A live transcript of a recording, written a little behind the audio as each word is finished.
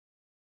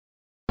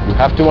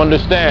have to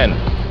understand,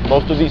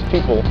 most of these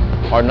people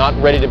are not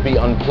ready to be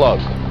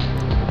unplugged.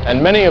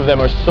 And many of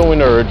them are so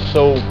inert,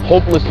 so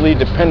hopelessly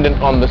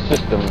dependent on the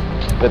system,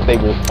 that they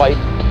will fight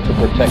to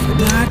protect it.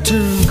 The night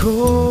turned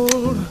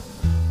cold,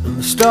 and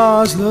the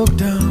stars looked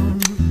down,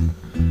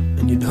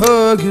 and you'd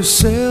hug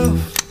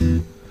yourself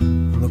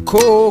on the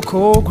cold,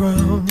 cold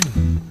ground.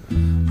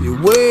 You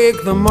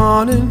wake the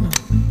morning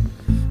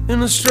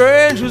in a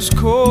stranger's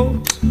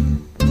coat,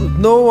 but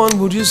no one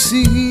would you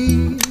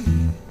see.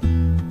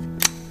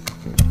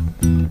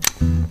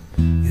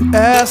 You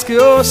ask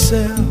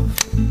yourself,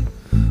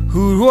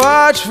 who'd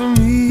watch for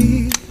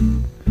me?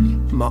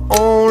 My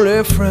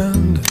only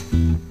friend,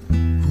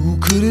 who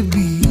could it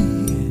be?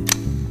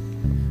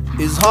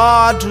 It's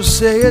hard to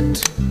say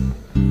it,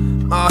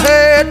 I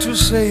hate to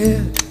say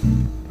it,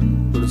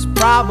 but it's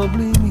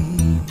probably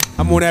me.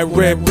 I'm on that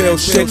red pill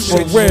shit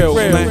for real,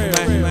 man.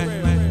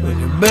 When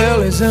your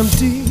belly's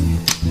empty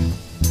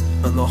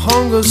and the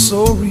hunger's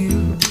so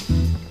real,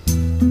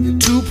 you're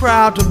too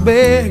proud to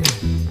beg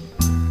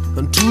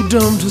and too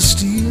dumb to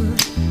steal.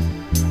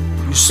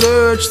 You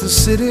search the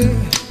city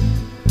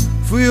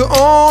for your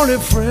only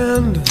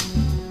friend,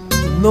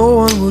 but no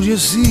one will you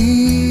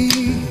see.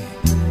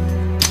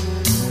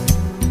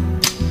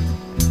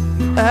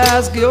 You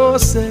ask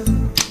yourself,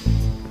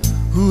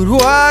 who'd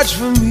watch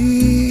for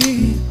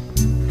me?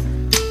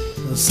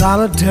 A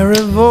solitary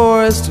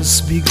voice to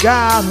speak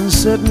out and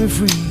set me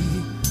free.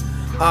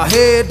 I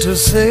hate to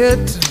say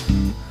it,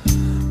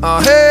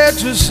 I hate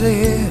to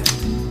say it,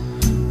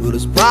 but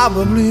it's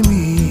probably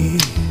me.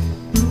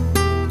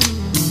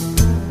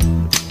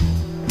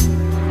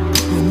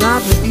 You're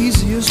not the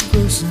easiest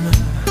person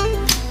I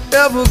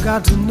ever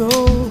got to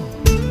know.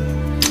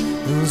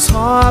 It's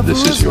hard.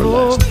 This is your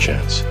last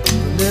chance.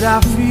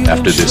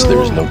 After this, there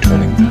is no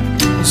turning back.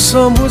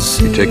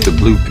 You take the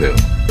blue pill.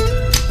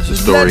 The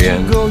story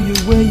ends.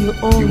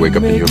 You wake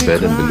up in your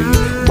bed and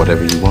believe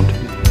whatever you want to be.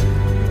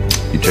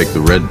 You take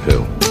the red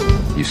pill.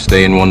 You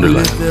stay in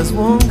Wonderland.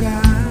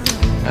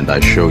 And I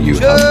show you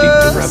how deep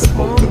the rabbit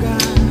hole goes.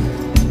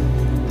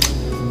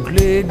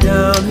 Laid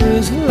down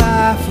his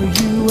life for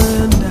you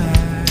and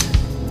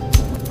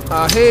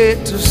I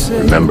hate to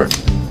say. Remember,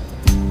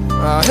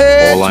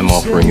 all I'm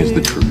offering is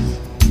the truth.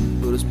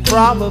 But it's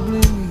probably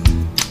me.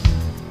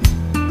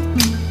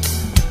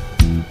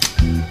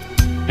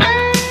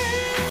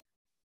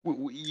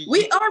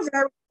 We are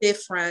very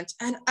different,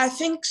 and I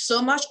think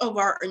so much of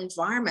our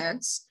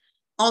environments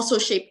also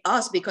shape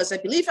us, because I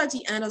believe at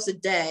the end of the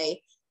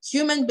day,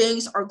 human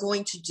beings are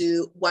going to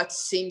do what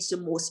seems the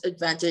most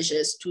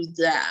advantageous to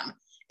them.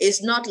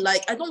 It's not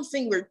like, I don't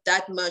think we're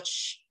that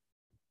much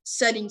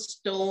set in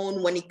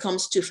stone when it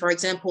comes to, for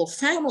example,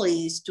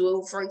 families,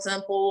 to, for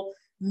example,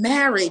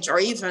 marriage, or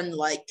even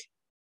like,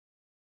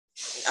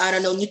 I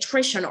don't know,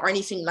 nutrition or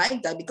anything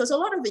like that, because a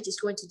lot of it is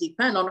going to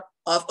depend on,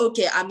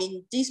 okay, I'm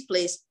in this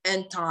place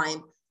and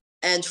time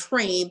and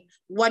frame,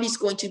 what is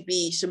going to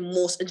be the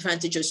most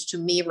advantageous to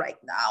me right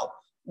now?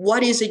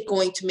 What is it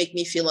going to make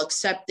me feel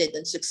accepted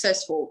and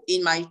successful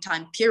in my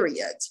time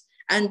period?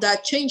 And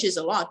that changes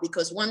a lot,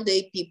 because one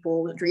day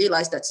people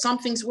realize that some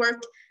things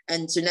work,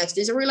 and the next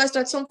day they realize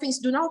that some things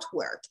do not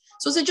work.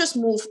 So they just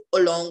move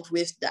along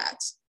with that.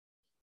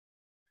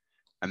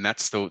 And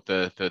that's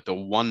the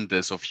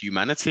wonders of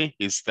humanity,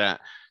 is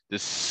that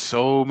there's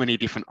so many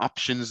different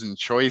options and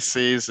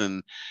choices,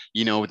 and,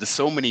 you know, there's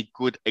so many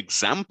good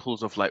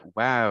examples of like,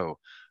 wow,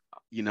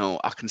 you know,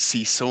 I can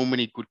see so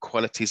many good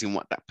qualities in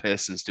what that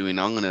person's doing.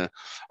 I'm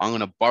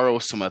gonna borrow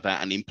some of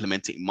that and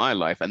implement it in my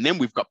life. And then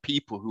we've got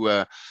people who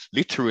are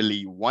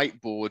literally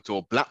whiteboards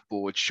or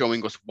blackboards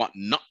showing us what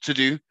not to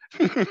do.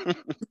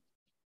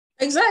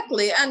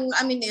 Exactly. And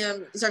I mean,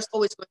 there's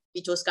always going to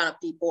be those kind of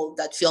people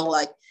that feel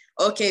like,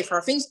 okay, for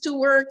things to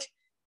work,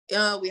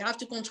 we have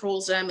to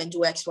control them and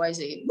do X, Y,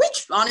 Z,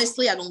 which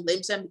honestly, I don't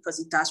blame them, because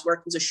it does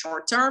work in the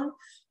short term.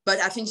 But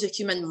I think the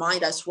human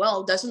mind as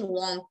well doesn't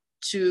want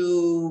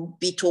to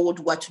be told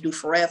what to do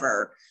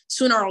forever.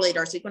 Sooner or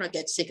later, they're going to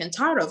get sick and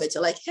tired of it.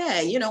 They're like,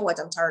 hey, you know what?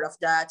 I'm tired of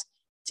that.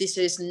 This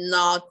is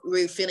not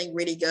really feeling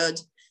really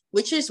good,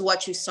 which is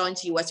what you saw in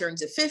the US during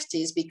the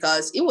 50s,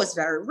 because it was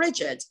very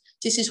rigid.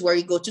 This is where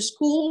you go to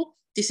school.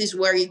 This is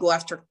where you go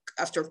after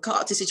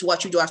this is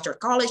what you do after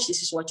college.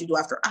 This is what you do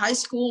after high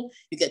school.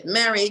 You get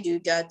married, you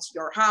get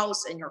your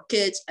house and your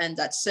kids, and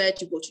that's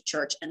it. You go to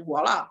church and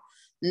voila.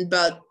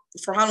 But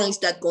for how long is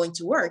that going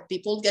to work?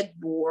 People get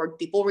bored.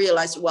 People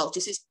realize, well,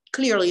 this is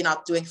clearly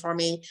not doing for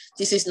me.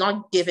 This is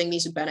not giving me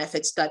the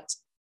benefits that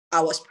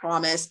I was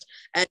promised.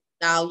 And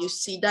now you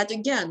see that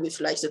again with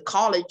like the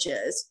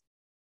colleges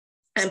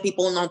and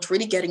people not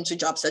really getting to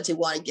jobs that they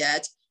want to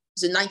get.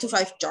 The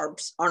 9-to-5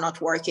 jobs are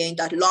not working.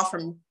 That law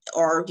firm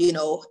or, you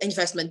know,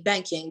 investment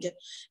banking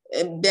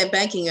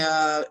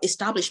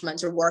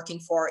establishments are working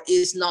for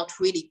is not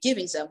really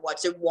giving them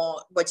what they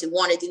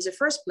wanted in the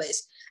first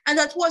place. And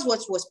that was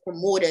what was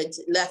promoted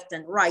left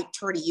and right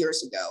 30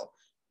 years ago,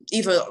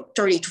 even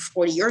 30 to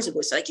 40 years ago.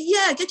 It's like,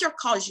 yeah, get your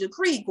college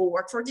degree, go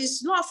work for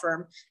this law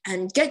firm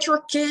and get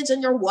your kids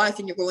and your wife,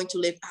 and you're going to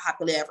live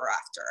happily ever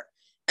after.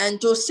 And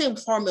those same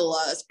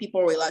formulas,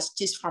 people realize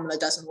this formula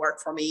doesn't work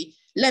for me.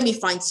 Let me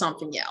find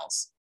something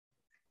else.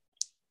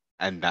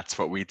 And that's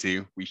what we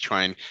do. We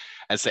try and,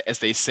 as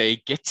they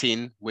say, get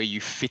in where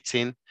you fit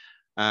in.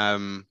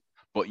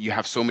 But you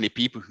have so many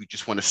people who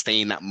just want to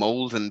stay in that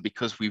mold, and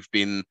because we've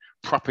been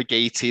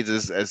propagated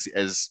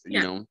as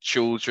you know,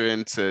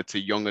 children to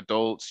young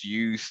adults,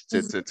 youth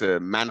to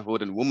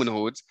manhood and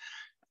womanhood,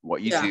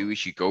 what you do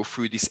is you go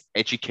through this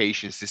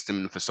education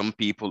system, and for some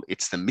people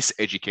it's the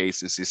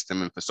miseducation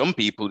system, and for some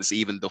people it's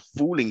even the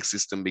fooling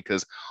system,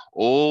 because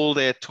all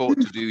they're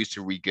taught to do is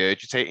to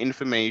regurgitate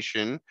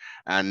information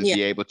and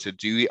be able to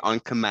do it on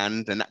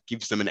command, and that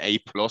gives them an A+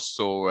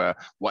 or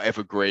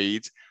whatever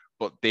grade.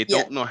 But they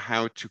don't know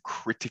how to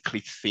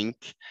critically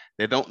think.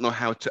 They don't know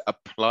how to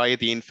apply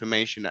the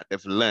information that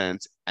they've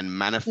learned and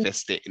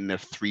manifest it in the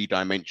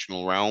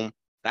 3-dimensional realm.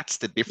 That's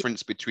the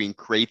difference between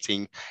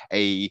creating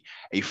a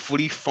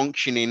fully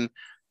functioning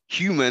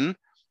human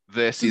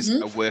versus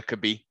a worker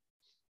bee.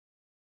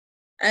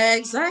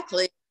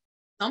 Exactly.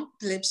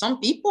 Some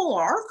people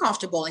are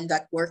comfortable in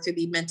that worker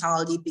bee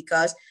mentality,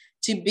 because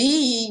to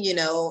be, you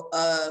know,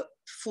 a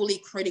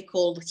fully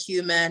critical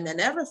human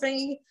and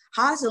everything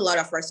has a lot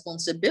of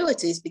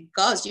responsibilities,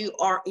 because you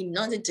are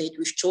inundated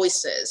with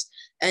choices,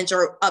 and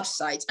there are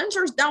upsides and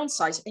there's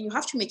downsides, and you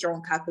have to make your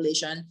own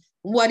calculation.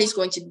 What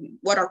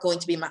are going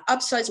to be my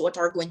upsides? What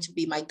are going to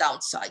be my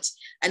downsides?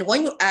 And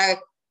when you add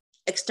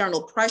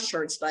external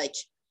pressures like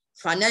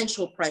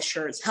financial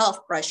pressures, health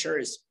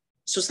pressures,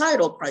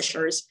 societal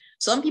pressures,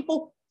 some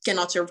people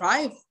cannot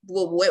survive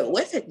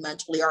with it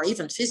mentally or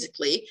even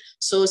physically.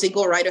 So they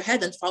go right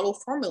ahead and follow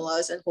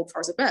formulas and hope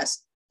for the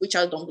best, which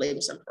I don't blame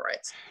them for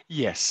it.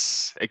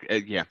 Yes,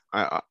 yeah,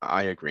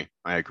 I agree.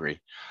 I agree.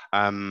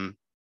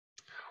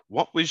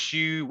 What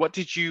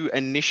did you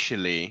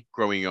initially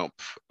growing up,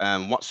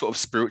 what sort of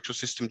spiritual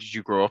system did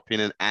you grow up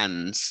in?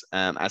 And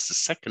as the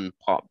second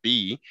part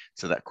B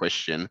to that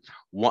question,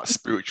 what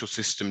spiritual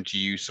system do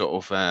you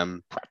sort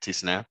of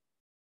practice now?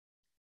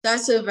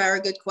 That's a very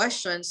good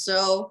question.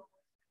 So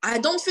I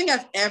don't think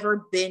I've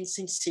ever been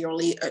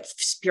sincerely a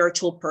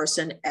spiritual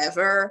person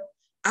ever.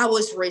 I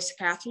was raised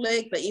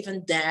Catholic, but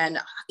even then,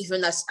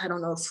 even as, I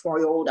don't know,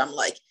 4-year-old, I'm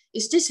like,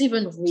 is this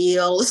even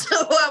real? So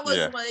I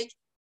was like,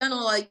 kind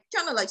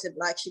of like the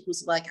black sheep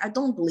who's like, I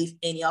don't believe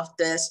any of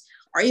this,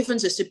 or even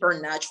the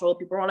supernatural.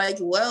 People are like,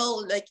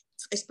 well, like,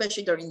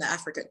 especially during the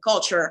African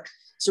culture,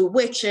 so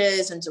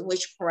witches and the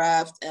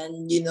witchcraft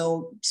and, you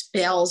know,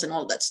 spells and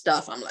all that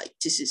stuff. I'm like,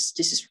 this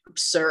is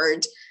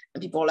absurd.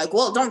 And people are like,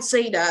 well, don't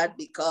say that,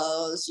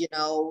 because, you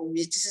know,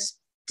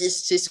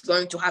 this is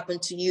going to happen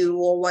to you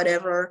or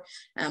whatever.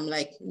 And I'm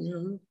like,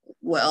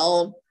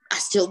 well, I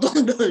still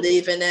don't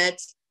believe in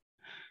it.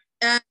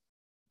 And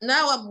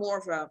now I'm more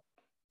of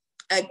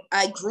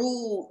I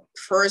grew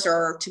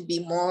further to be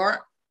more,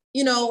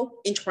 you know,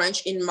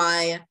 entrenched in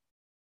my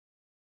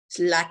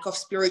lack of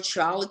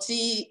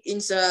spirituality in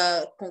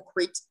the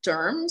concrete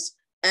terms.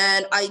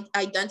 And I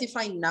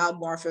identify now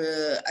more of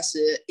as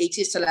an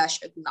atheist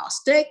 /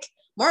 agnostic,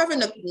 more of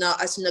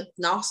as an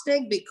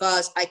agnostic,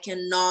 because I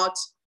cannot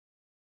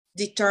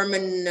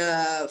determine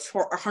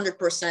for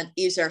 100%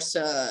 if there's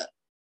a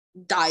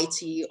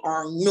deity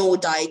or no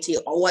deity,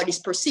 or what is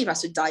perceived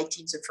as a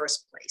deity in the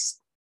first place.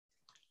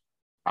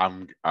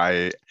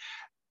 I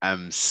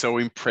am so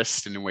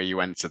impressed in the way you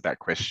answered that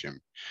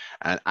question,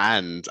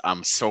 and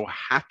I'm so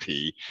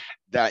happy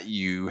that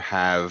you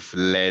have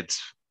led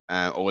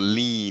or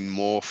lean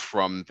more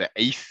from the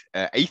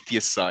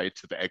atheist side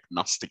to the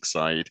agnostic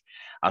side.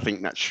 I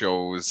think that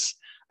shows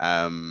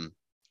a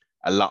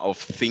lot of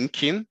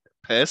thinking,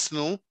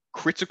 personal,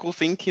 critical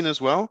thinking as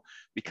well,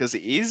 because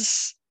it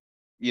is,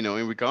 you know,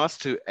 in regards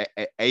to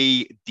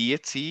a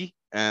deity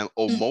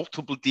or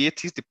multiple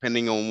deities,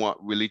 depending on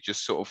what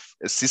religious sort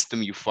of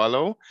system you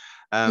follow,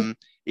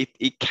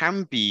 it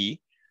can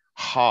be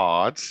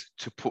hard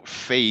to put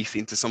faith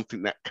into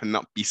something that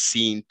cannot be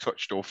seen,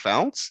 touched, or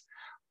felt.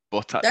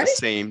 But at the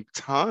same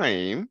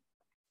time,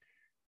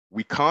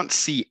 we can't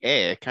see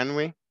air, can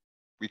we?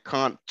 We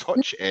can't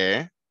touch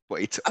air,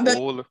 but it's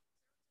all...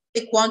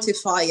 They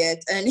quantify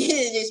it, and it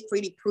is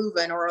pretty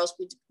proven, or else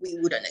we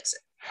wouldn't exist.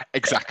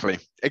 Exactly.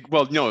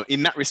 Well, no,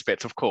 in that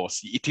respect, of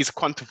course, it is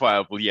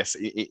quantifiable. Yes,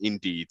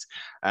 indeed.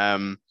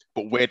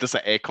 But where does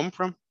that air come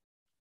from?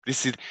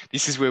 This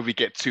is where we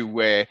get to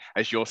where,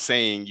 as you're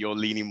saying, you're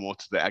leaning more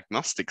to the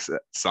agnostic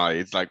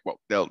side. Like, what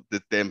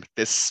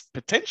there's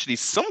potentially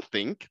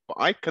something, but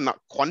I cannot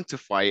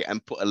quantify it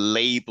and put a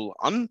label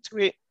onto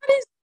it. That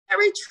is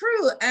very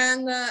true,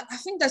 and I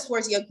think that's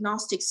where the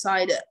agnostic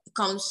side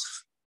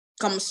comes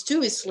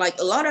to. It's like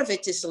a lot of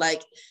it is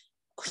like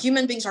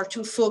human beings are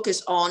too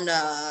focused on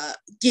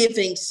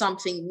giving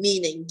something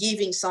meaning,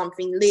 giving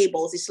something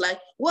labels. It's like,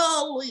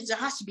 well, there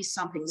has to be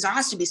something, there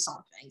has to be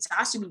something, there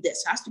has to be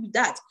this, there has to be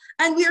that.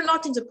 And we are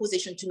not in the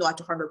position to know at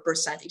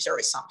 100% if there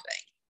is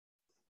something,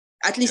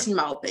 at least in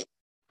my opinion.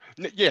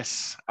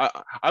 Yes,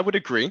 I would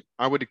agree.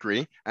 I would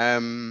agree.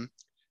 The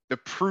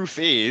proof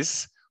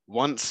is,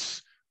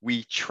 once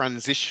we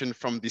transition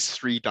from this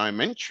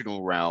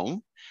 3-dimensional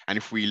realm, and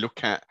if we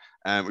look at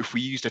If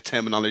we use the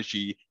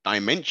terminology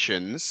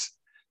dimensions,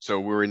 so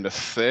we're in the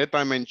third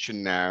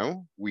dimension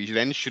now, we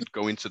then should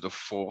go into the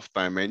fourth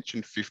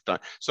dimension, fifth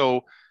dimension.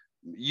 So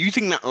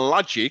using that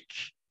logic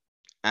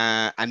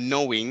and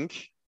knowing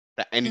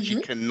that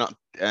energy cannot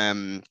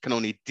can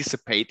only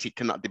dissipate, it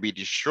cannot be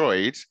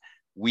destroyed.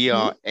 We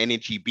are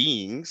energy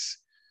beings.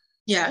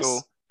 Yes. So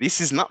this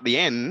is not the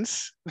end.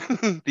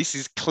 This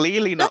is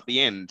clearly not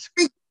the end.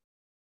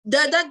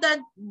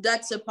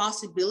 That's a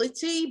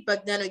possibility,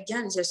 but then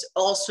again, there's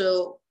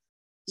also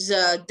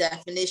the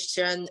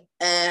definition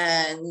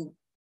and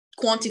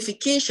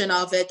quantification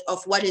of it,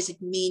 of what does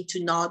it mean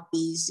to not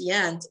be the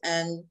end,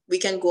 and we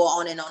can go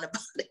on and on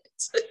about it.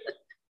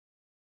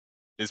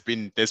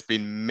 There's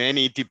been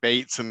many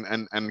debates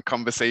and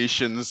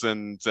conversations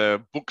and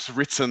books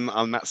written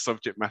on that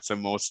subject matter,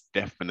 most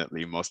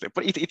definitely.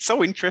 But it's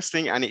so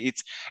interesting, and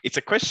it's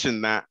a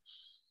question that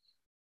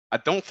I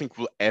don't think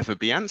will ever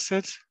be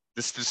answered.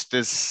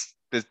 There's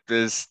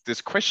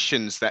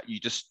questions that you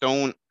just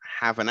don't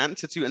have an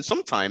answer to, and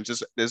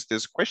sometimes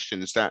there's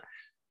questions that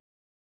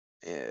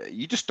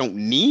you just don't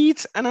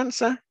need an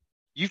answer.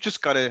 You've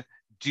just got to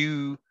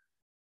do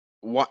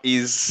what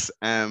is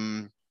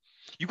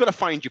you've got to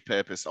find your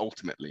purpose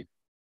ultimately.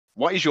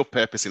 What is your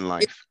purpose in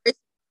life? In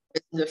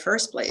the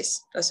first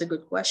place, that's a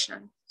good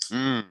question.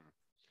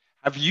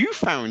 Have you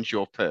found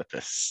your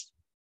purpose,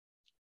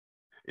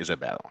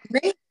 Isabel?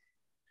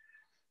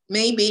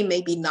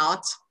 Maybe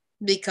not,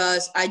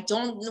 because I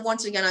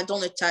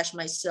don't attach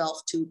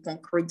myself to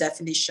concrete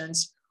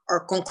definitions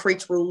or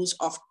concrete rules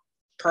of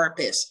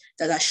purpose,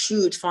 that I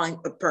should find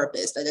a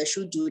purpose, that I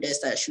should do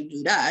this, that I should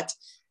do that.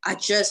 I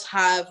just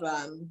have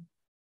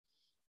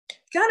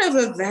kind of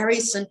a very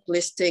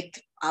simplistic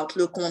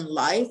outlook on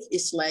life.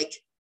 It's like,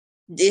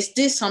 is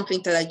this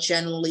something that I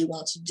genuinely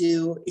want to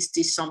do? Is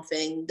this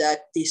something that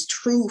is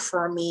true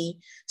for me?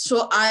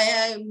 So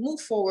I move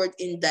forward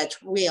in that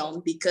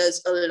realm,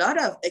 because a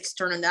lot of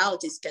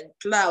externalities can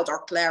cloud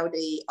our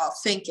clarity of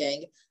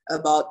thinking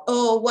about,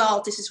 oh,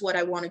 well, this is what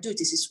I want to do.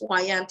 This is who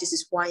I am. This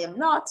is who I am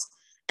not.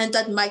 And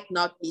that might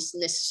not be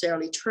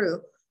necessarily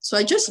true. So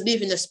I just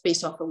live in a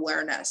space of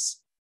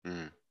awareness.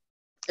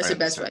 That's the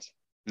best way.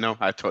 No,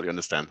 I totally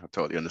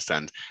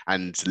understand.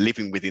 And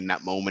living within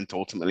that moment,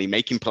 ultimately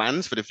making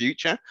plans for the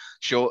future,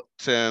 short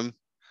term,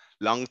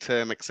 long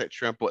term,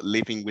 etc. But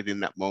living within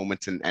that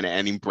moment and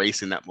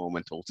embracing that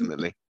moment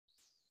ultimately.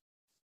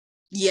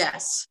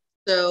 Yes.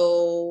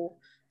 So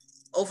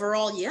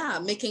overall, yeah,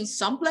 making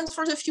some plans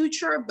for the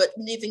future, but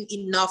leaving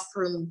enough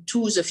room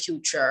to the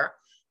future,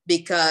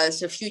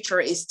 because the future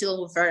is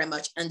still very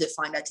much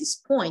undefined at this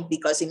point.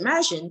 Because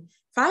imagine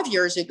 5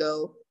 years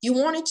ago, you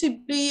wanted to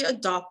be a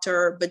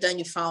doctor, but then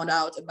you found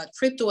out about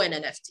crypto and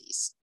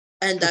NFTs,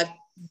 and that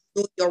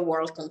blew your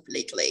world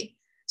completely.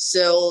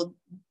 So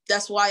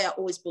that's why I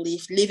always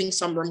believe leaving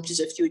some room to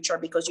the future,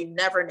 because you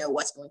never know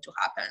what's going to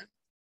happen.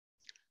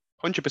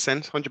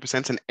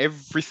 100%. And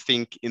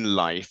everything in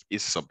life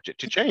is subject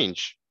to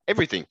change.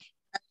 Everything.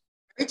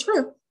 Very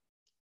true.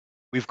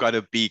 We've got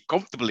to be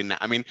comfortable in that.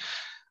 I mean,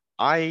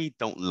 I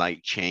don't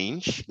like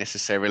change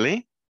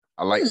necessarily.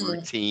 I like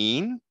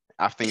routine.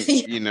 I think,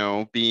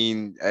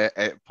 being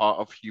a part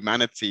of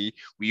humanity,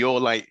 we all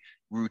like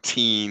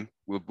routine.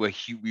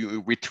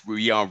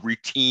 We are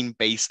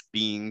routine-based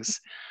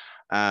beings.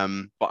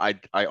 But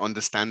I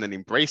understand and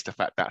embrace the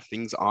fact that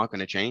things are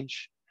going to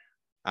change.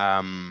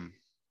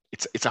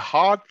 It's a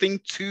hard thing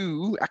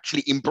to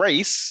actually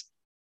embrace.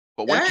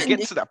 But once you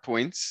get to that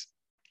point,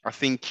 I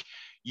think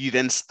you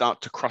then start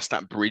to cross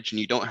that bridge,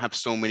 and you don't have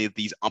so many of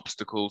these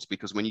obstacles,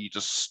 because when you're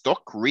just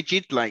stuck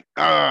rigid, like,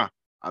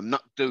 I'm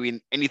not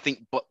doing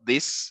anything but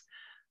this,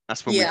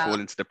 that's when we fall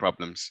into the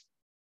problems.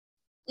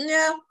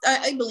 Yeah,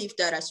 I believe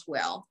that as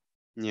well.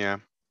 Yeah.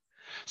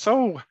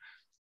 So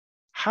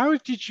how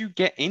did you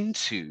get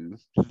into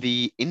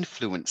the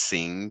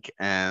influencing,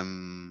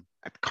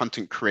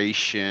 content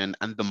creation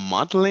and the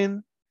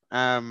modeling?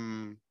 I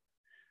mean,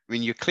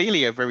 you're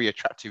clearly a very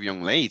attractive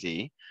young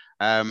lady.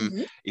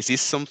 Is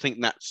this something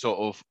that sort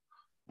of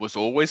was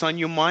always on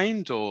your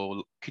mind,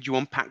 or could you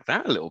unpack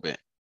that a little bit?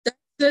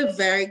 That's a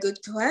very good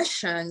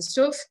question.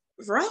 So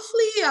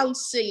roughly, I would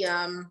say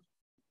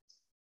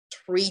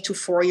 3 to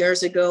 4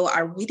 years ago, I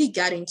really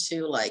got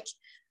into like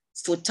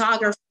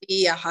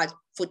photography. I had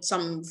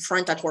some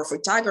friends that were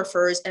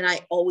photographers, and I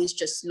always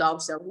just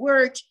loved their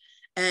work.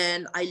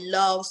 And I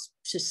love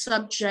the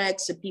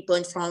subjects, the people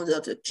in front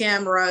of the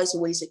cameras, the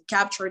ways they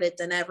captured it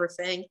and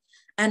everything.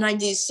 And I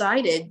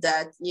decided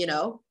that,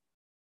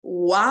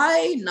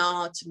 why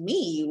not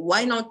me?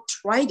 Why not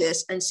try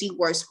this and see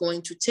where it's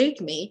going to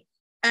take me?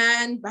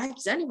 And back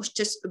then it was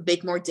just a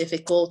bit more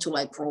difficult to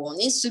like grow on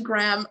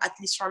Instagram, at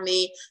least for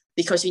me,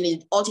 because you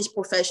need all these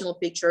professional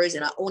pictures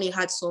and I only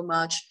had so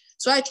much.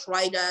 So I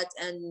tried that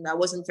and I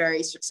wasn't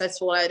very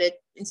successful at it.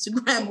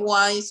 Instagram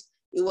wise,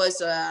 it was,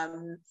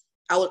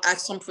 I would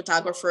ask some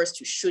photographers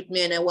to shoot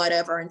me and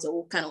whatever. And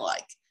so kind of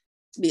like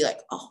be like,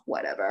 oh,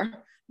 whatever.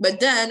 But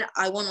then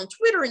I went on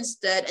Twitter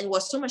instead, and it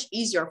was so much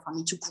easier for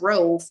me to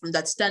grow from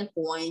that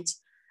standpoint.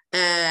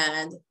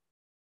 And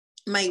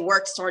my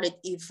work started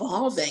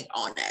evolving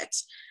on it.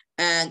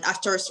 And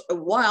after a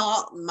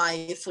while,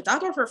 my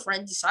photographer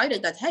friend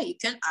decided that, hey, you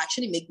can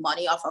actually make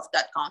money off of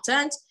that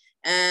content,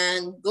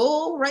 and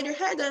go right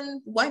ahead,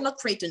 and why not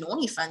create an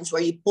OnlyFans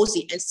where you post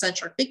the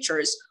essential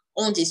pictures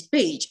on this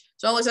page?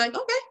 So I was like,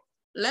 okay,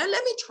 let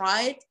me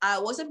try it. I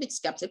was a bit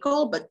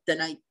skeptical, but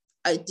then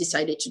I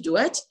decided to do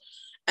it.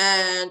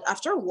 And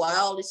after a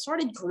while, it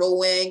started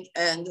growing.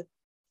 And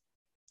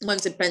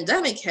once the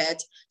pandemic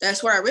hit,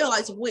 that's where I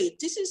realized,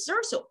 wait,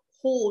 there's a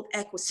whole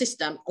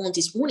ecosystem on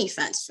this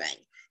OnlyFans thing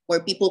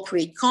where people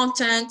create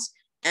content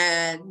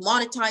and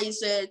monetize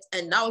it.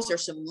 And now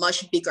there's a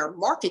much bigger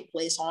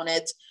marketplace on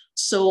it.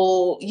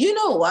 So you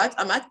know what?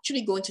 I'm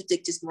actually going to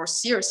take this more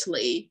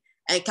seriously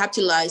and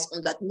capitalize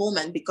on that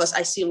moment, because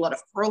I see a lot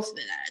of growth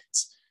in it.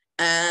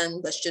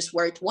 And that's just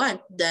where it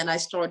went. Then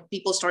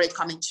people started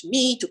coming to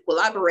me to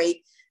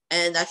collaborate.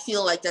 And I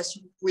feel like that's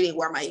really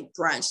where my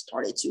brand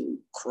started to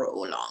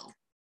grow along.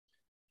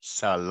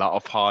 So a lot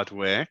of hard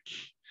work,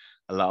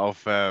 a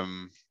lot of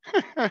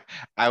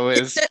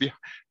hours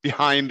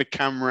behind the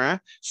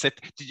camera. So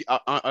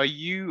are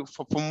you,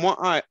 from what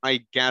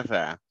I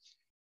gather,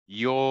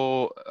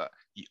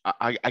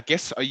 I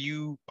guess, are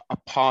you a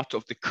part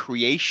of the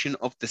creation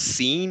of the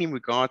scene in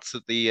regards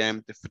to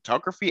the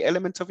photography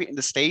element of it and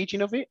the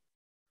staging of it?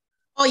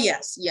 Oh,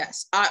 yes.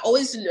 I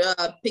always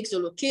pick the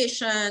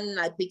location,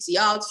 I pick the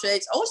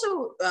outfits,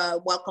 also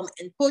welcome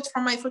input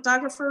from my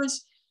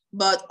photographers.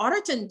 But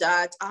other than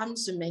that, I'm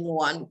the main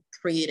one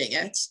creating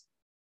it.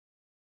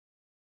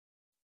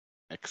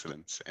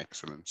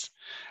 Excellent.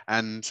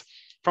 And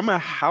from a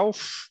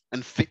health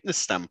and fitness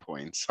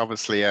standpoint,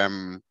 obviously,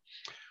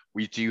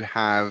 we do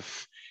have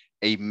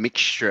a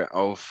mixture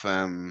of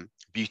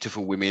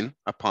beautiful women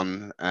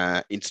upon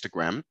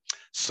Instagram.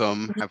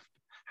 Some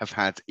have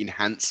had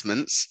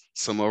enhancements,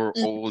 some are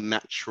all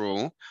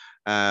natural.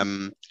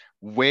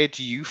 Where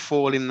do you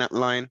fall in that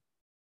line?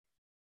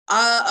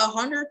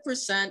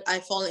 100%, I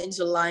fall into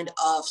the line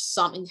of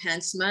some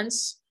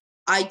enhancements.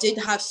 I did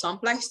have some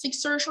plastic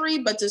surgery,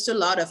 but there's a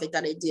lot of it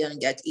that I didn't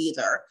get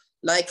either.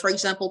 Like, for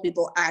example,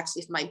 people ask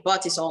if my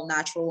butt is all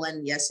natural,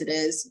 and yes, it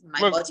is.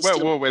 Well,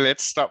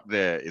 let's stop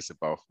there,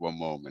 Isabel, for one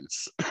moment.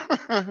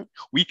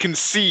 We can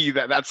see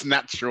that that's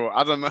natural.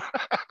 I don't know.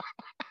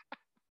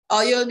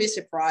 Oh, you'll be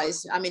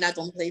surprised. I mean, I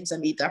don't blame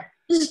them either.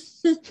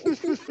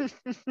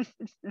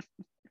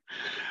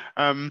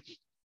 And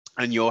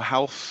your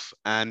health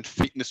and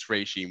fitness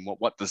regime,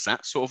 what does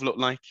that sort of look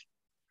like?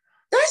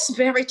 That's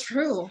very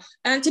true.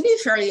 And to be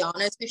fairly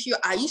honest with you,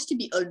 I used to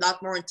be a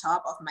lot more on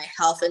top of my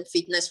health and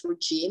fitness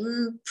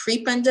regime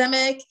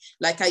pre-pandemic.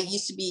 Like, I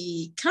used to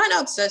be kind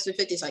of obsessed with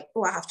it. It's like,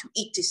 oh, I have to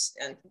eat this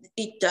and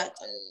eat that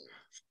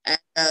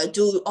and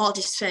do all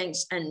these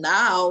things. And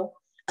now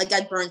I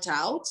got burnt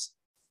out,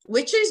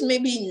 which is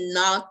maybe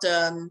not,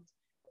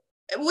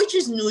 which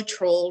is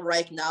neutral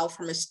right now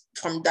from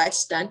that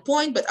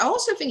standpoint. But I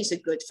also think it's a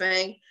good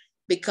thing,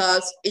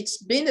 because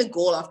it's been a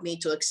goal of me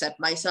to accept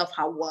myself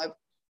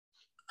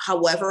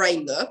however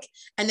I look.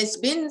 And it's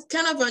been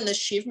kind of an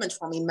achievement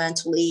for me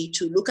mentally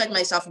to look at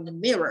myself in the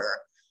mirror,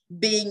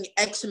 being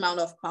X amount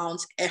of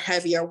pounds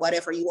heavier,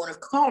 whatever you want to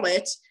call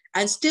it,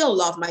 and still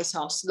love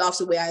myself, love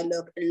the way I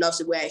look, and love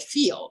the way I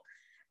feel.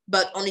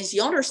 But on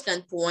the other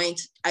standpoint,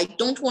 I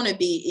don't want to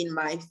be in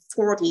my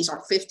 40s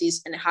or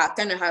 50s and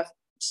kind of have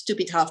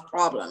stupid health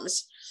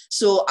problems.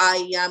 So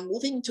I am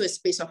moving into a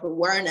space of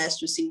awareness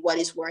to see what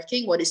is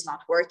working, what is not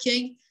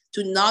working,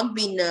 to not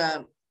be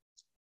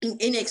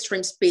in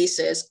extreme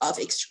spaces of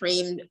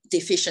extreme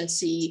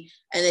deficiency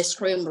and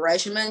extreme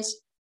regimens,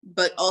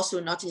 but also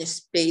not in a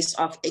space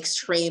of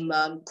extreme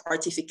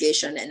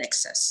gratification and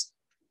excess.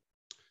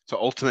 So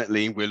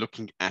ultimately, we're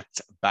looking at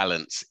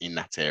balance in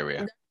that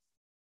area.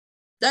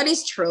 That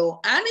is true.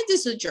 And it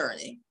is a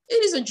journey.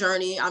 It is a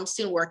journey. I'm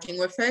still working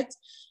with it.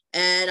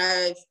 And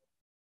I've,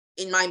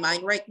 in my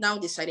mind right now,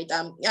 decided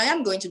I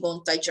am going to go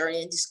on that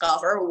journey and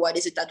discover what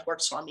is it that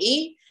works for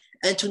me,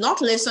 and to not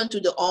listen to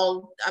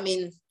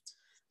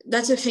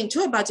that's the thing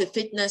too about the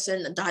fitness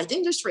and the diet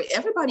industry.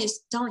 Everybody is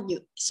telling you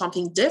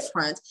something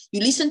different.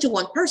 You listen to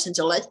one person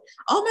to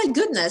oh my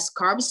goodness,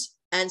 carbs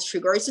and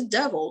sugar is the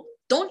devil.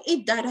 Don't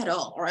eat that at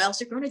all, or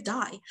else you're going to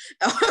die.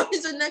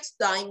 The next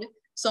time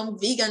some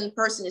vegan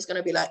person is going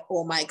to be like,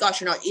 oh my gosh,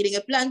 you're not eating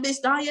a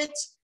plant-based diet.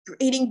 You're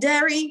eating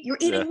dairy. You're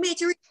eating meat.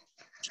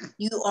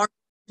 You are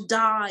going to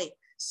die.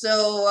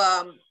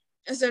 So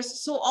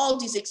there's all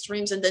these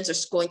extremes, and then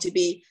there's going to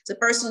be the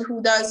person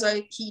who does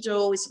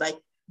keto is like,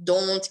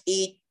 don't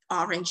eat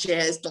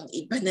oranges, don't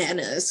eat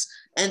bananas,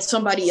 and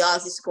somebody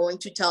else is going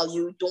to tell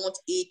you don't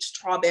eat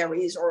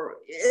strawberries, or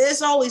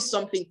it's always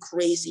something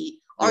crazy,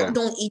 or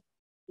don't eat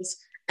things.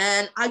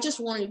 And I just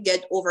want to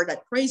get over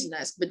that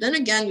craziness. But then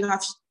again, you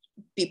have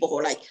people who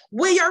are like,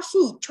 weigh your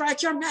food,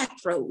 track your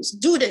macros,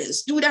 do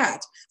this, do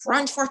that,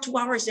 run for 2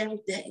 hours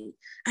every day.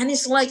 And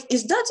it's like,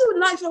 is that the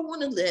life I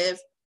want to live?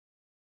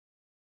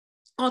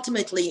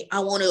 Ultimately, I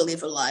want to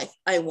live a life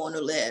I want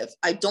to live.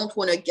 I don't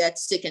want to get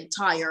sick and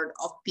tired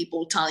of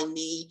people telling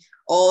me,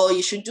 oh,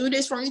 you should do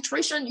this for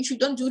nutrition, you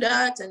shouldn't do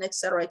that, and et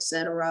cetera, et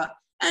cetera.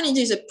 and it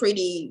is a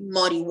pretty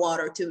muddy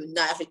water to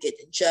navigate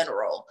in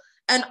general.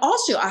 And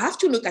also, I have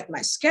to look at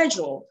my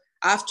schedule.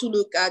 I have to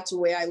look at the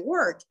way I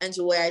work and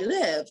the way I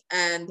live.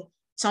 And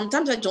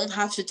sometimes I don't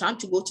have the time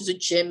to go to the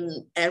gym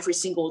every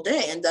single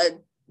day. And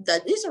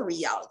that is a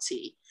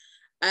reality.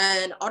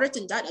 And other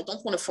than that, I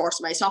don't want to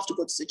force myself to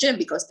go to the gym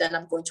because then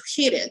I'm going to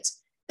hate it.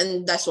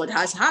 And that's what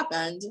has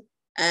happened.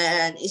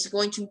 And it's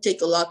going to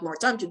take a lot more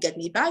time to get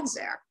me back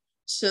there.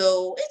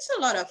 So it's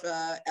a lot of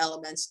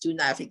elements to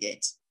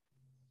navigate.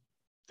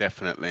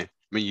 Definitely. I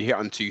mean, you hit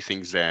on two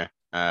things there.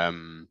 Or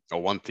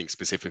one thing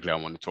specifically I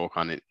want to talk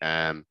on it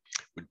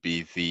would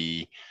be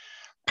the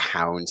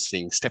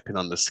pouncing, stepping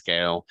on the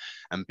scale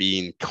and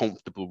being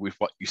comfortable with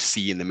what you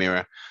see in the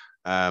mirror.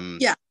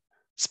 Yeah.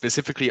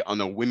 Specifically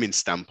on a women's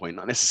standpoint,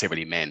 not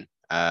necessarily men,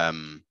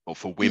 but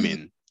for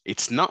women,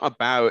 it's not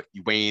about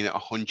weighing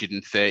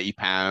 130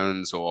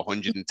 pounds or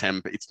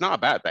 110. It's not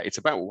about that. It's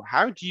about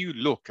how do you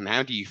look and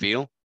how do you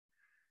feel?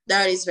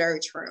 That is very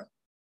true.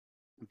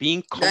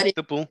 Being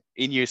comfortable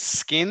in your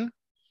skin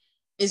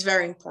is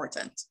very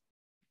important.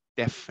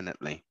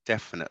 Definitely.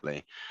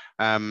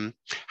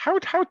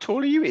 How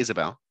tall are you,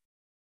 Isabel?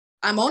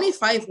 I'm only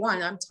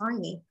 5'1". I'm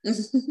tiny.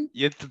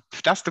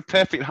 That's the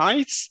perfect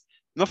height.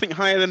 Nothing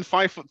higher than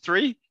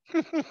 5'3".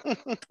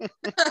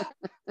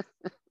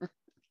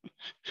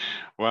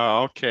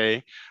 Well,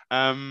 okay.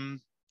 And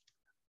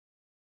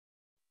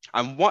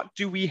what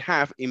do we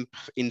have in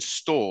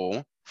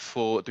store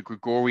for the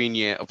Gregorian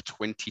year of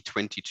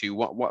 2022?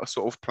 What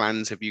sort of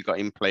plans have you got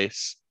in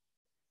place?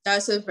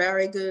 That's a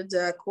very good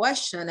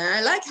question. And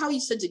I like how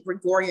you said the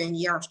Gregorian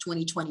year of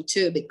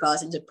 2022,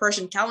 because in the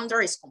Persian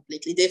calendar, it's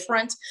completely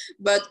different.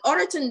 But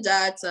other than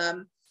that,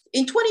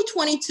 in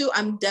 2022,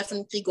 I'm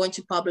definitely going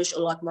to publish a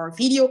lot more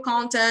video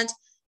content,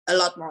 a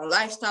lot more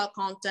lifestyle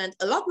content,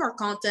 a lot more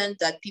content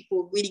that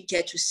people really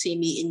get to see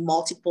me in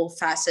multiple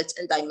facets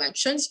and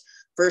dimensions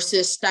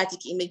versus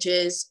static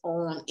images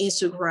on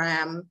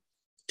Instagram,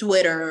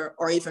 Twitter,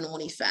 or even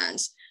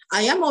OnlyFans.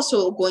 I am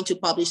also going to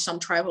publish some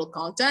travel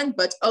content,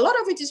 but a lot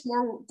of it is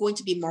going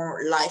to be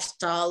more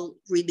lifestyle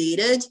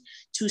related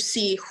to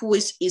see who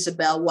is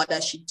Isabel, what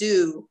does she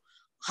do,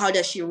 how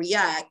does she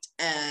react,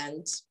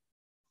 and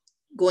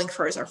going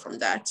further from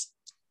that.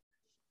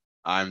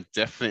 I'm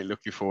definitely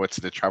looking forward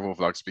to the travel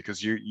vlogs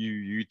because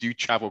you do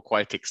travel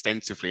quite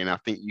extensively, and I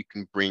think you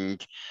can bring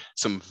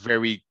some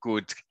very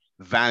good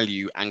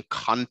value and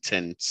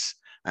content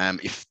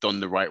if done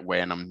the right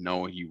way, and I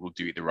know you will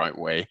do it the right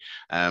way.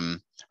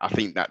 I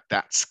think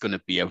that's going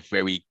to be a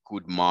very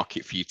good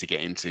market for you to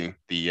get into,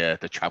 the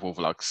travel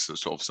vlogs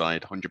sort of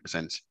side,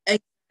 100%.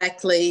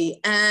 Exactly,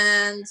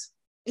 and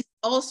it's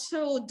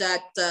also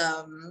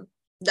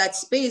that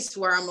space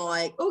where I'm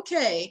like,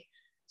 okay,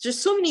 there's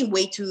so many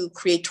ways to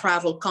create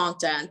travel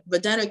content,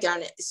 but then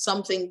again, it's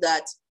something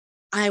that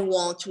I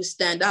want to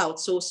stand out.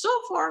 So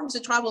far, the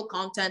travel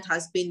content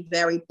has been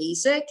very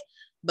basic,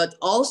 but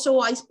also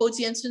I suppose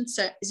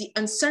the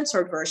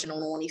uncensored version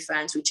on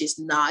OnlyFans, which is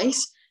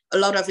nice. A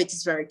lot of it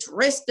is very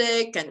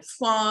touristic and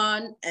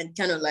fun and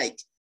kind of like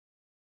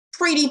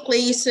pretty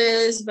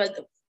places,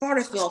 but part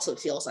of me also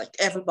feels like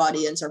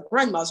everybody and their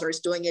grandmother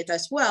is doing it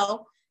as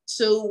well.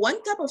 So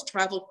one type of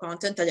travel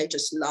content that I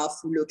just love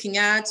looking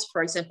at,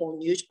 for example,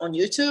 on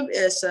YouTube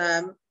is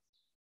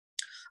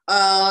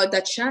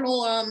that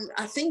channel,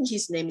 I think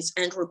his name is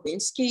Andrew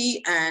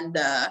Binsky, and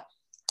the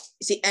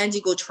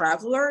Indigo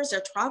Travelers.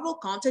 Their travel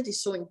content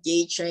is so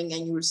engaging,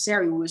 and you'll say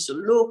it was so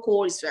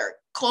local, it's very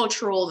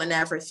cultural and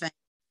everything.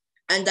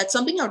 And that's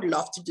something I would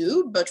love to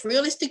do. But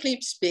realistically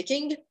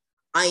speaking,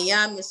 I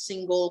am a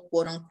single,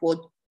 quote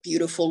unquote,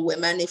 beautiful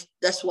woman. If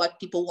that's what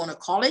people want to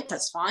call it,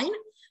 that's fine.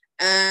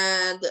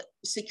 And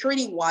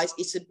security-wise,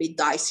 it's a bit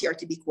dicier,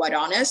 to be quite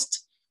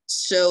honest.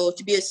 So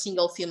to be a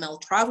single female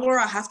traveler,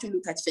 I have to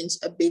look at things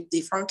a bit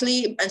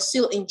differently and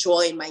still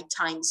enjoy my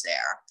times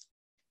there.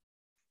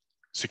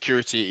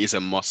 Security is a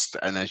must.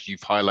 And as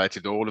you've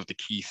highlighted all of the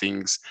key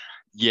things,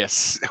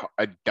 yes,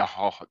 I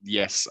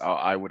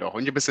would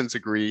 100%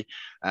 agree.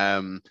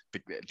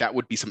 That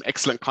would be some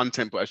excellent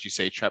content. But as you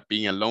say,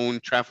 being a lone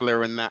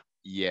traveler and that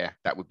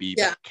would be,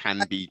 can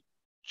be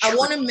tricky. I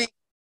want to make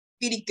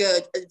really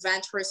good,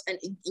 adventurous, and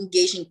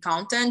engaging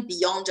content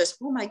beyond just,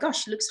 oh my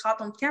gosh, she looks hot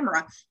on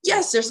camera.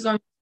 Yes, there's going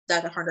to be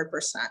that 100%,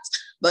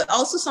 but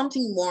also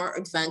something more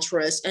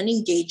adventurous and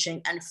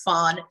engaging and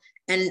fun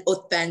and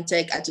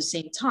authentic at the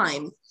same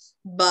time.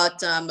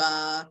 But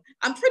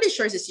I'm pretty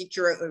sure the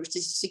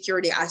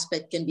security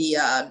aspect can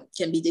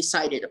be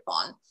decided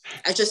upon.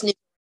 I just need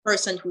a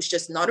person who's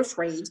just not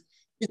afraid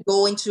to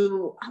go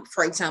into,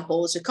 for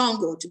example, the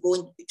Congo, to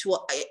go into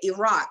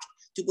Iraq,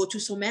 to go to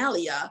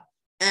Somalia,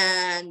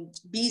 and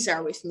be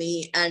there with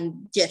me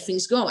and get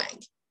things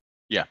going.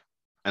 Yeah.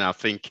 And I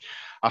think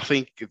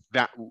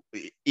that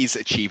is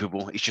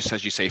achievable. It's just,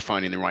 as you say,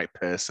 finding the right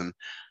person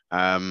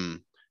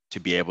to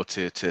be able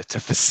to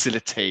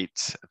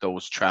facilitate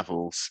those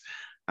travels.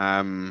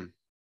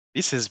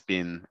 This has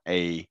been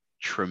a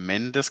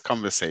tremendous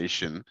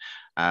conversation.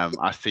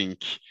 I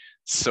think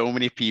so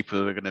many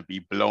people are going to be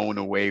blown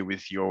away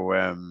with your,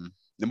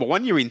 number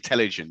one, your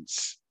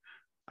intelligence.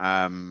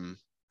 And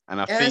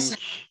I Yes.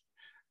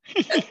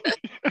 think,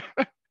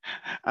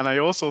 and I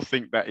also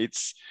think that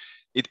it's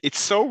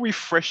so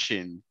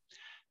refreshing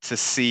to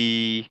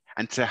see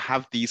and to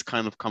have these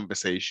kind of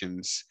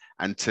conversations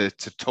and to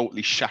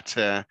totally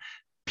shatter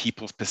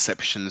people's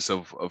perceptions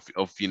of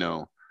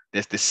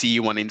they see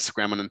you on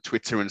Instagram and on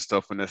Twitter and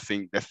stuff, and they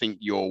think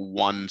you're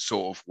one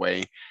sort of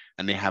way,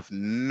 and they have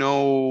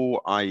no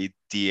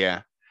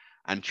idea.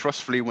 And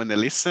trustfully, when they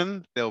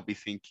listen, they'll be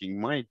thinking,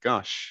 "My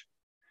gosh,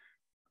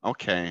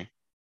 okay,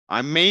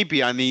 I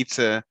need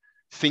to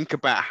think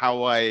about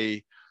how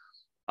I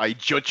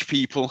judge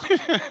people,"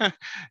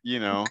 you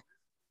know.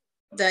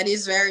 That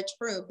is very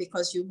true,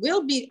 because you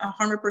will be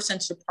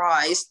 100%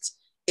 surprised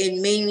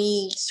in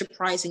many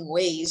surprising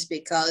ways,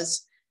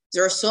 because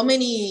there are so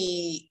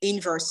many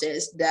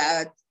inverses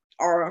that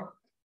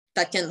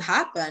can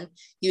happen.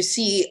 You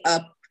see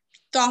a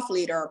thought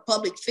leader, a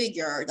public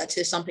figure that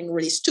says something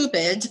really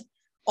stupid,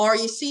 or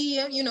you see,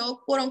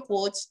 quote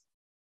unquote,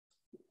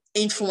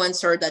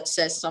 influencer that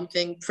says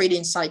something pretty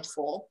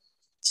insightful.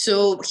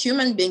 So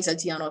human beings at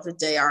the end of the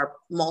day are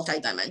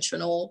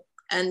multidimensional.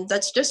 And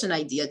that's just an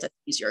idea that's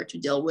easier to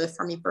deal with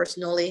for me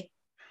personally.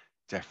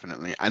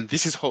 Definitely. And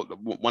this is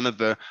one of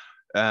the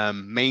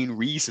main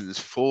reasons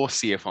for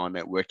CFR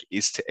Network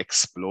is to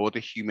explore the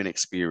human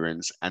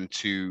experience and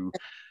to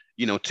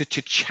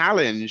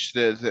challenge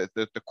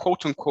the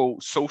quote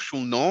unquote social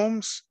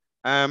norms.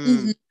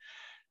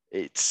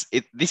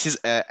 This is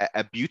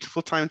a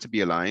beautiful time to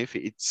be alive.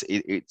 It's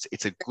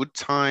a good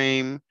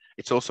time.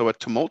 It's also a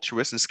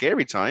tumultuous and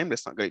scary time.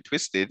 Let's not get it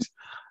twisted.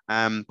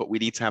 But we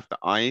need to have the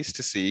eyes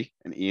to see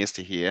and ears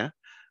to hear,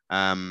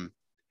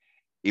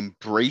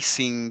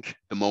 embracing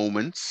the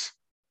moments,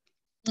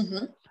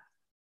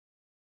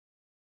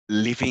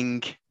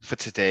 living for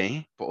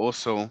today, but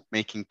also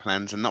making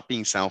plans and not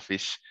being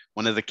selfish.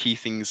 One of the key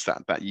things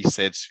that you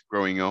said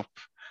growing up,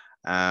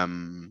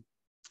 and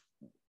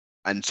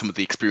some of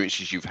the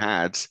experiences you've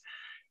had,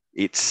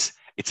 it's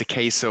a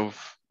case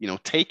of,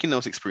 taking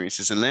those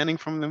experiences and learning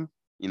from them.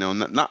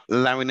 Not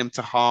allowing them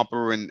to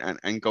harbor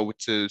and go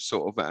to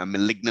sort of a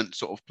malignant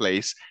sort of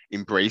place.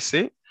 Embrace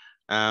it,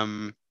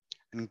 and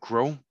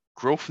grow.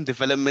 Growth and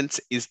development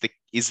is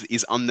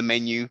on the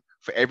menu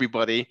for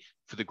everybody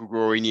for the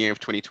growing year of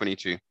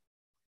 2022.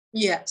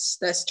 Yes,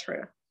 that's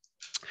true.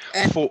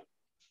 And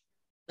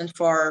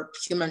for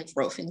human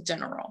growth in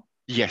general.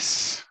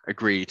 Yes,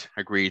 agreed.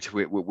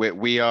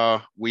 We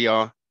are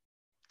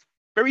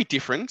very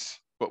different,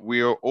 but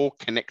we are all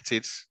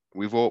connected.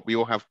 We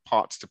all have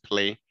parts to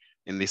play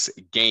in this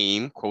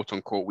game, quote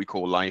unquote, we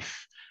call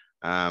life.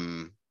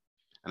 And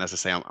as I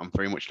say, I'm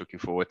very much looking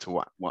forward to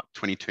what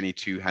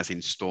 2022 has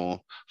in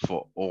store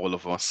for all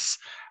of us.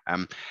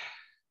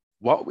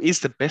 What is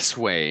the best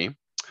way?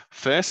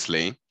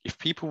 Firstly, if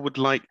people would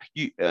like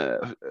you,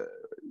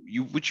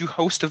 would you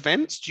host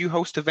events? Do you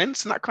host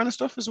events and that kind of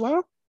stuff as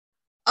well?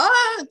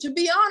 To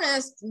be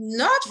honest,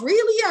 not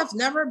really. I've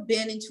never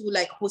been into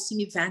like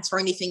hosting events or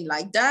anything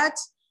like that.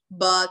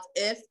 But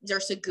if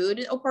there's a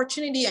good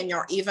opportunity and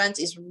your event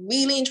is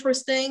really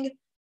interesting,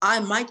 I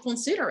might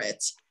consider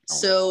it. Oh.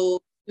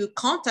 So to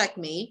contact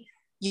me,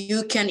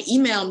 you can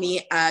email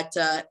me at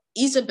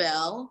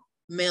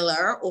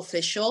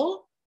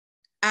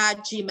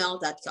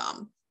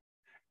isabelmillerofficial@gmail.com.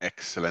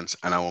 Excellent.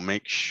 And I will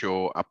make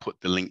sure I put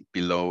the link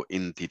below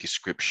in the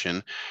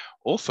description.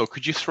 Also,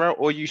 could you throw out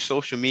all your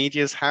social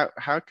medias?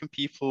 How can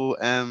people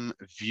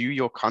view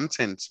your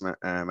content,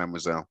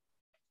 Mademoiselle?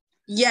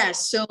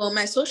 Yes, so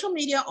my social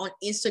media on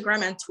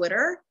Instagram and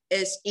Twitter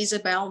is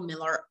Isabel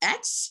Miller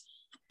X,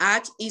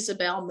 at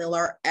Isabel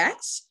Miller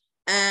X,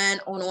 and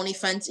on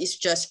OnlyFans is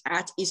just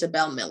at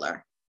Isabel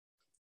Miller.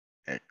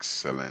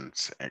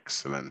 Excellent.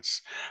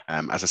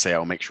 As I say,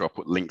 I'll make sure I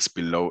put links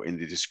below in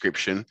the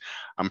description.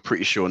 I'm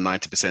pretty sure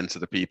 90%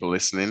 of the people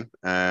listening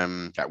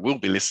that will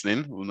be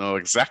listening will know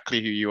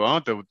exactly who you are.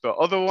 The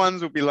other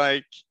ones will be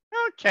like,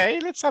 okay,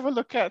 let's have a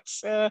look at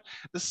the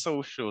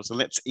socials and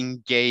let's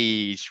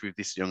engage with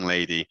this young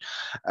lady.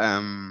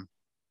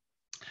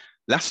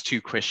 Last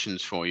two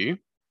questions for you.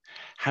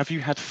 Have you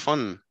had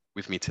fun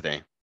with me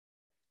today?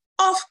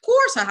 Of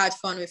course I had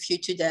fun with you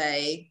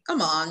today.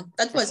 Come on,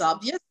 that was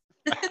obvious.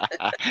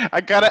 I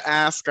gotta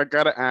ask.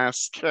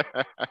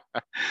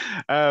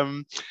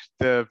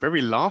 The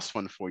very last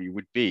one for you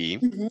would be,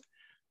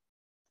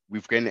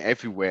 we've gone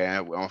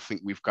everywhere. I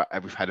think we've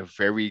had a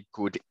very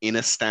good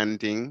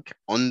understanding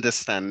and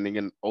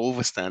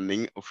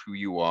overstanding of who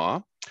you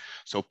are.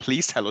 So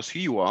please tell us who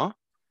you are,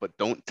 but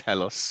don't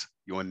tell us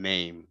your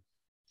name.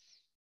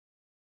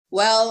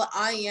 Well,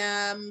 I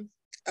am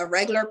a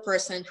regular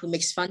person who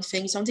makes fun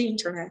things on the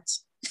internet.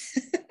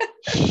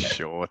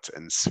 Short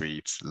and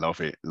sweet.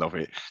 Love it.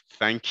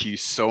 Thank you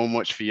so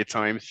much for your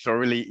time.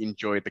 Thoroughly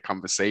enjoyed the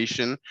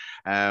conversation.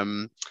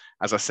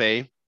 As I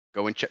say,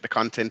 go and check the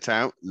content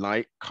out.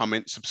 Like,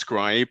 comment,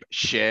 subscribe,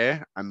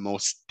 share, and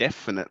most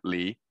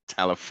definitely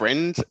tell a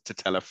friend to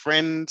tell a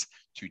friend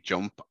to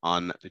jump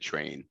on the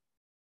train.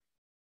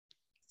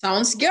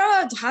 Sounds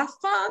good. Have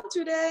fun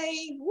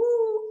today.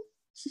 Woo!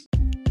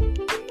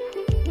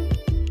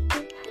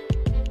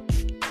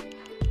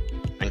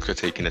 Thanks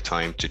for taking the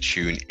time to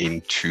tune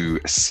into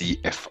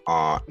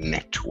CFR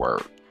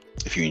Network.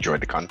 If you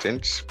enjoyed the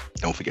content,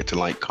 don't forget to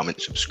like,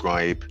 comment,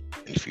 subscribe.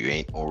 And if you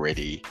ain't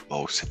already,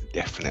 most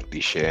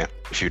definitely share.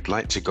 If you'd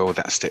like to go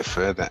that step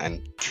further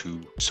and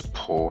to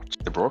support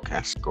the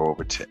broadcast, go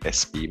over to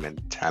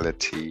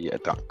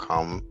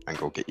sbmentality.com and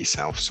go get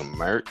yourself some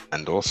merch.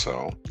 And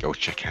also go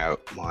check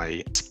out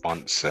my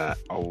sponsor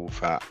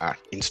over at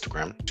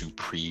Instagram,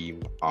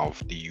 Supreme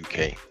of the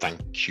UK.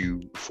 Thank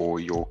you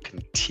for your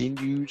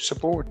continued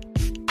support.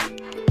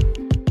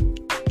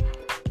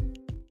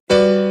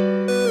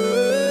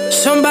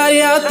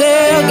 Somebody out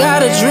there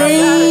got a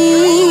dream.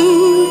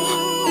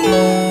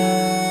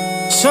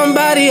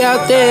 Somebody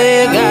out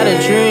there got a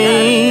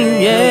dream,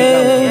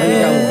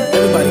 yeah.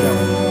 Everybody got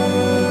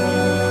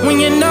one. When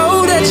you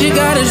know that you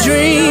got a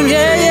dream,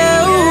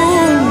 yeah.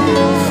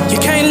 You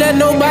can't let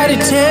nobody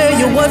tell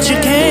you what you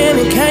can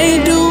and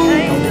can't do.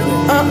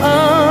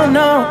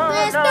 No.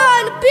 Let's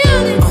start the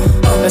building.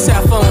 Let's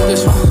have fun with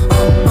this one.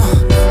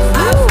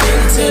 I've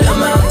been to the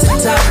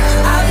mountaintop.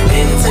 I've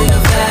been to the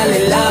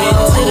valley low.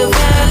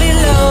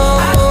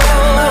 I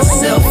got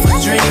myself a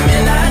dream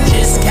and I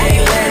just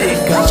can't let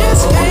it go.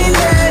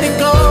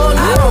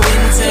 I've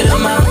been to the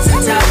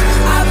mountaintop.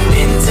 I've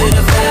been to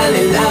the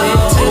valley low.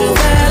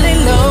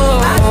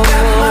 I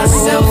got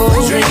myself a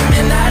dream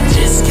and I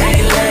just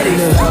can't let it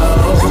go.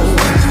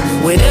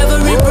 With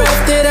every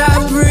breath that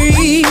I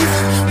breathe,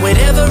 with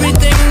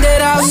everything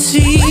that I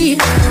see,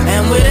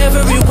 and with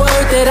every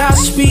word that I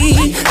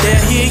speak,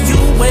 they'll hear you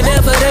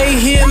whenever they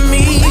hear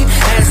me.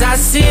 As I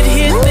sit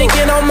here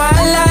thinking on my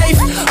life,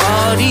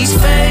 all these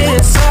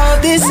fans, all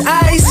this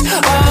ice,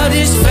 all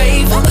this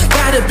favor,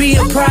 gotta be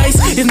a price.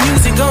 If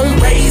music gon'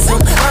 raise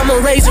them, I'ma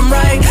raise them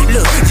right.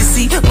 Look, you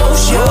see,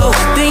 most y'all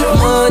think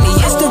money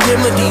is the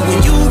remedy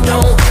when you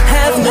don't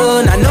have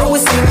none. I know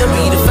it seems to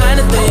be the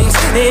finer things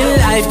in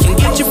life can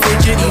get you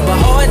frigid, but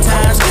hard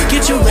times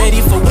get you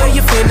ready for where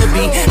you finna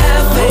be.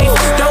 Have faith,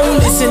 don't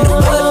listen to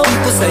what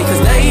people say, cause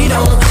they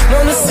don't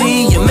wanna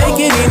see you make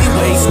it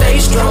anyway.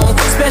 Stay strong,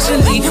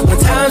 especially when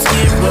times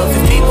get rough.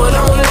 If people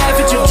don't laugh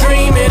at your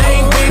dream, it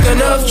ain't big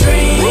enough.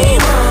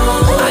 Dream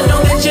on. I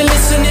know that you're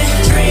listening.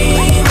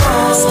 Dream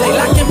on. Stay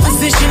locked in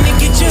position to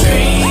get your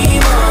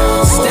dream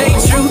on. Stay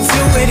true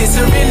to it. It's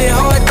a really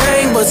hard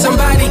thing, but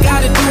somebody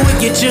gotta do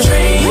it. Get your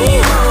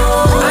dream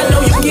on. I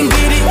know you can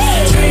get it.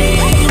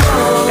 Dream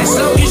on. As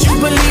long as you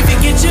believe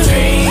it, get your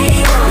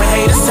dream on. When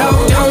haters talk,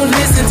 don't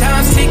listen.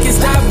 Time's ticking,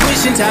 stop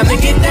wishing. Time to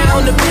get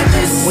down to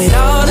business. With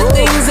all the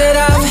things that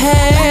I've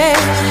had,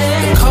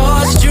 the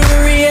cars,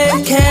 jewelry,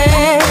 and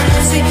cash.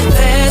 See,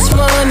 fast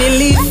money,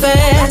 leave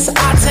fast.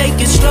 I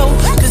take it slow,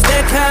 cause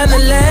that kinda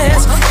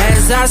lasts.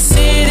 As I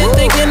sit and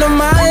thinking of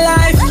my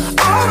life,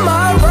 all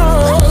my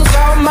wrongs,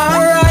 all my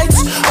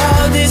rights,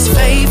 all this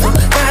favor,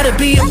 gotta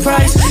be a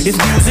price. If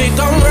music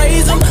gon'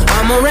 raise them,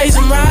 I'ma raise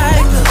them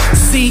right.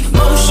 See,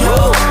 most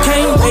y'all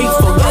can't wait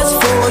for what's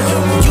for you.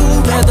 You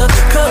rather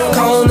cut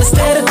corners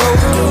instead of go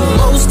through.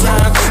 Most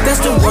times, that's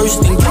the worst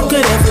thing you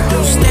could ever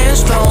do. Stand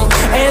strong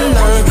and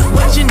learn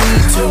what you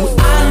need to.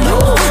 I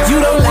know you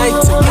don't like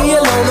to be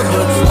alone,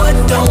 but what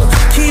don't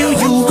kill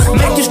you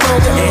make you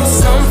stronger. And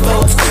some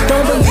folks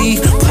don't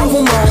believe, prove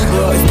them wrong.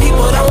 But if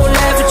people don't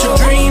laugh at your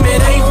dream,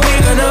 it ain't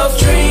big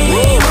enough.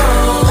 Dream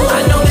on.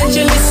 I know that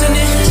you're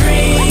listening.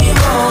 Dream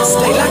on.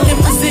 Stay locked in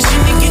position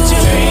to get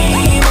your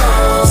dream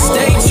on.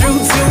 Stay true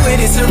to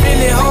it. It's a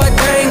really hard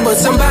thing, but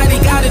somebody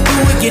gotta do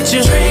it. Get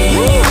your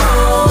dream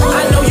on.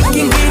 I know you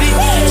can get it.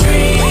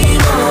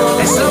 Dream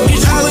on. As long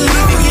as you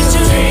believe it, get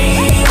your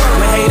dream on.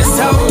 When haters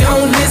talk,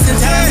 don't listen.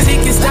 Time's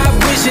ticking, stop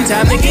wishing.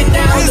 Time to get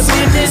down to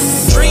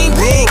business. Dream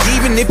big,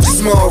 even if you're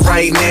small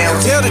right now.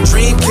 Tell the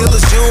dream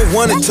killers you don't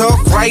wanna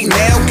talk right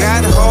now.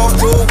 Got it hard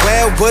for a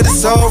while, but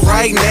it's all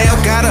right now.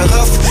 Gotta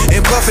huff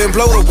and puff and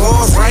blow the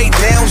walls right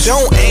now.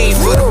 Don't aim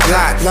for the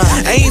block,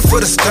 aim for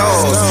the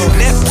stars.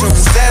 Neptune,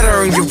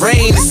 Saturn,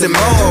 Uranus, and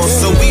Mars.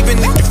 So even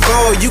if you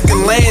fall, you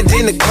can land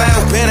in the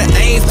cloud. Better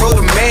aim for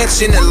the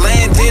mansion and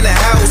land in the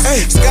house.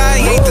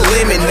 Sky ain't the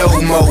limit no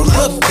more.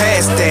 Look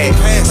past that,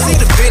 see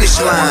the finish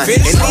line,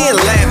 and then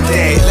laugh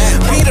that.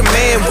 Be the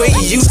man where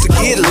you used to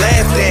get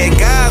laughed at.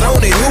 God on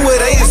it, who are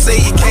they to say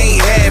you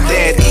can't have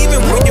that?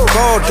 Even when you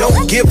fall,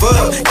 don't give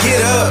up.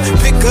 Get up,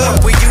 pick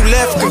up where you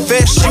left,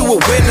 confess you a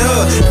winner.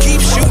 Keep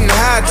shooting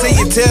high till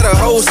you tear the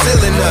whole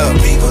ceiling up.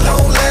 People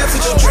don't laugh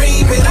at your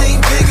dream, it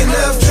ain't big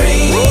enough.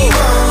 Dream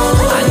on.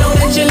 I know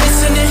that you're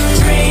listening.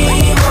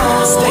 Dream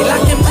on. Stay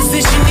locked in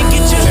position to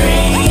get your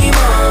dream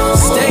on.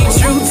 Stay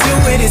true to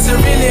it. It's a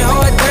really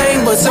hard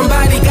thing, but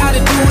somebody gotta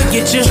do it.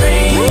 Get your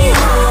dream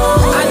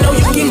on. I know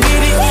you can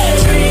get it.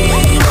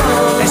 Dream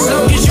on. As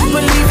long as you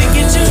believe it,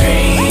 get your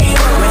dream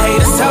on. When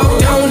haters talk,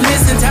 don't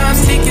listen.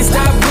 Time's ticking,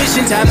 stop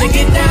wishing. Time to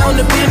get down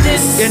to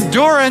business.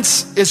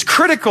 Endurance is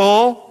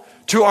critical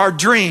to our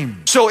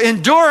dream. So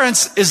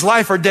endurance is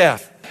life or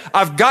death.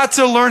 I've got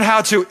to learn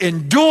how to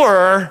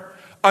endure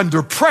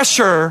under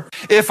pressure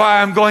if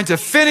I am going to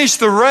finish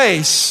the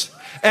race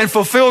and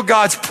fulfill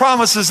God's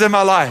promises in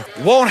my life.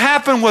 Won't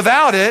happen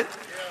without it.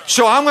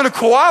 So I'm going to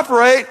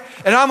cooperate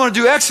and I'm going to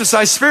do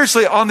exercise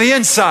spiritually on the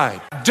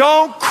inside.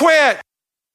 Don't quit.